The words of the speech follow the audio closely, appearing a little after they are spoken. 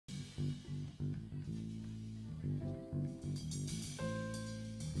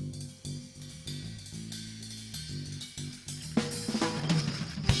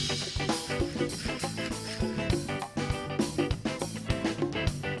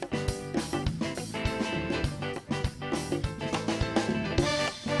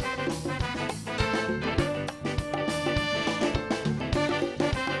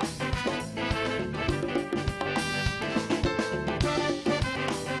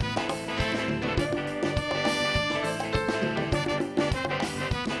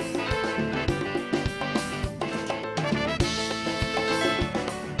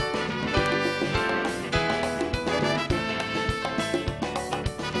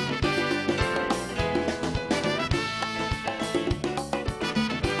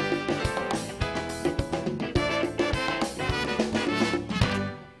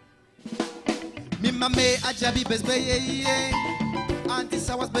me ajabi besbeye, anti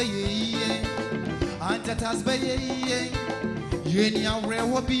sawas beye, antatas beye, yeni awre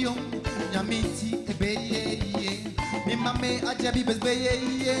wobium, nyamiti ebeye, mima me ajabi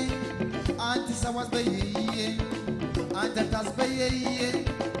besbeye, anti sawas beye, antatas beye,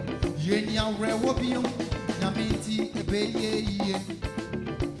 yeni awre wobium, nyamiti ebeye.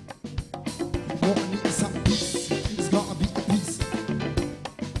 What needs some peace? It's gonna be a peace.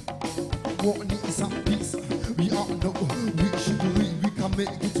 What needs some peace? We all know we should believe we can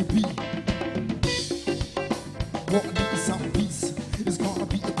make it to be. What needs some peace? It's gonna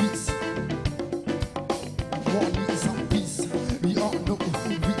be a peace. What needs some peace? We all know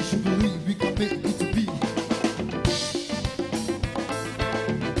we should believe we can make it to be.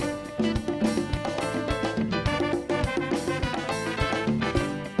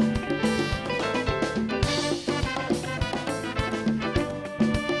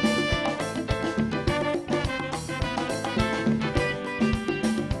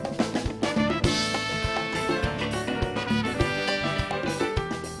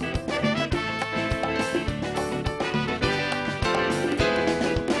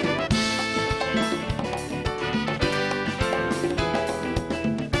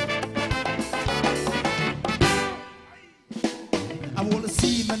 I wanna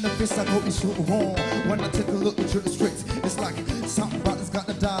see manifest, I go so wrong. When I take a look into the streets, it's like somebody's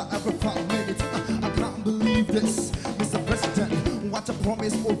gotta die every 5 minutes. I can't believe this, Mr. President. What a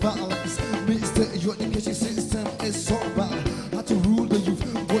promise for violence. Mr. Your education system is so bad. How to rule the youth,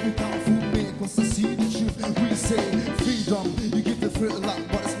 but you can't fool me, cause I see the truth. We say freedom, you give the free life,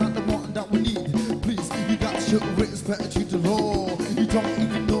 but it's not the one that we need. Please, you gotta show respect to the law. You don't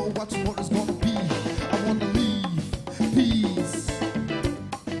even know what tomorrow's gonna be. I wanna leave peace.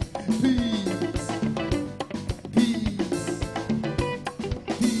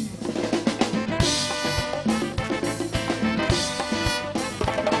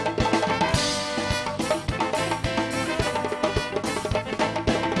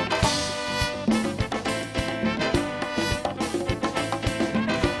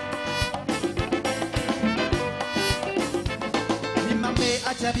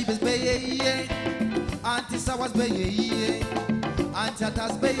 Ajabi besbeye, anti sawas beye, anti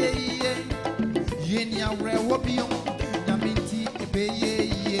atas beye, yeni awre wobium, nyamiti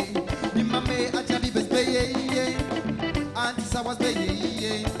ebeye. Mimame ajabi besbeye, anti sawas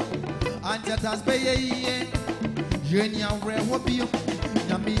beye, anti atas beye, yeni awre wobium,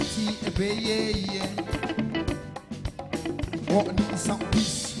 nyamiti ebeye. What needs some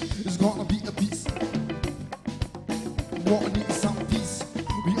peace? It's gonna be a peace. What needs some peace?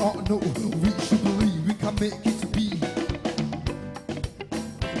 We all know we should believe we can make it to be.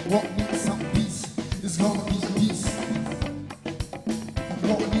 What needs some peace? It's gonna be a peace.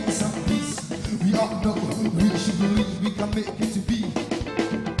 What needs some peace? We all know we should believe we can make it to be.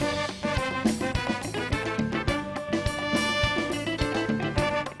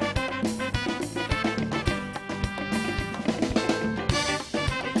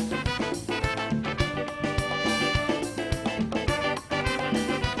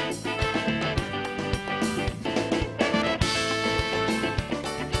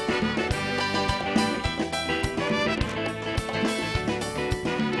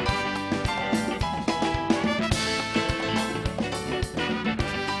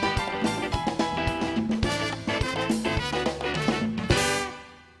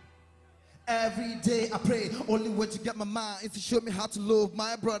 Every day I pray, only way to get my mind is to show me how to love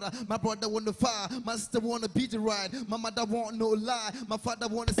my brother wanna fire, my sister wanna be the right, my mother want no lie, my father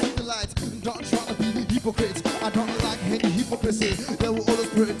wanna see the light. Don't try to be hypocrites, I don't like any hypocrisy. They will always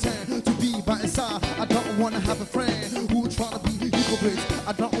pretend to be by his side. I don't wanna have a friend who try to be hypocrites.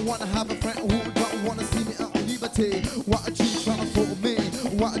 I don't wanna have a friend who don't wanna see me out in liberty. Why are you trying to fool me?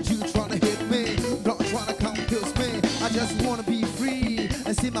 Why are you trying to hit me? Don't try to come kills me. I just wanna be free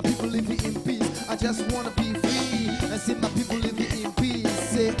and see my people living in peace. I just wanna be free and see my people living in peace.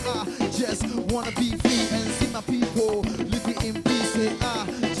 Say I just wanna be free and see my people living in peace. Say I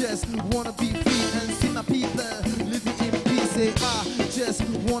just wanna be free and see my people living in peace. Say I just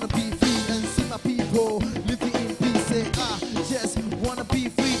wanna be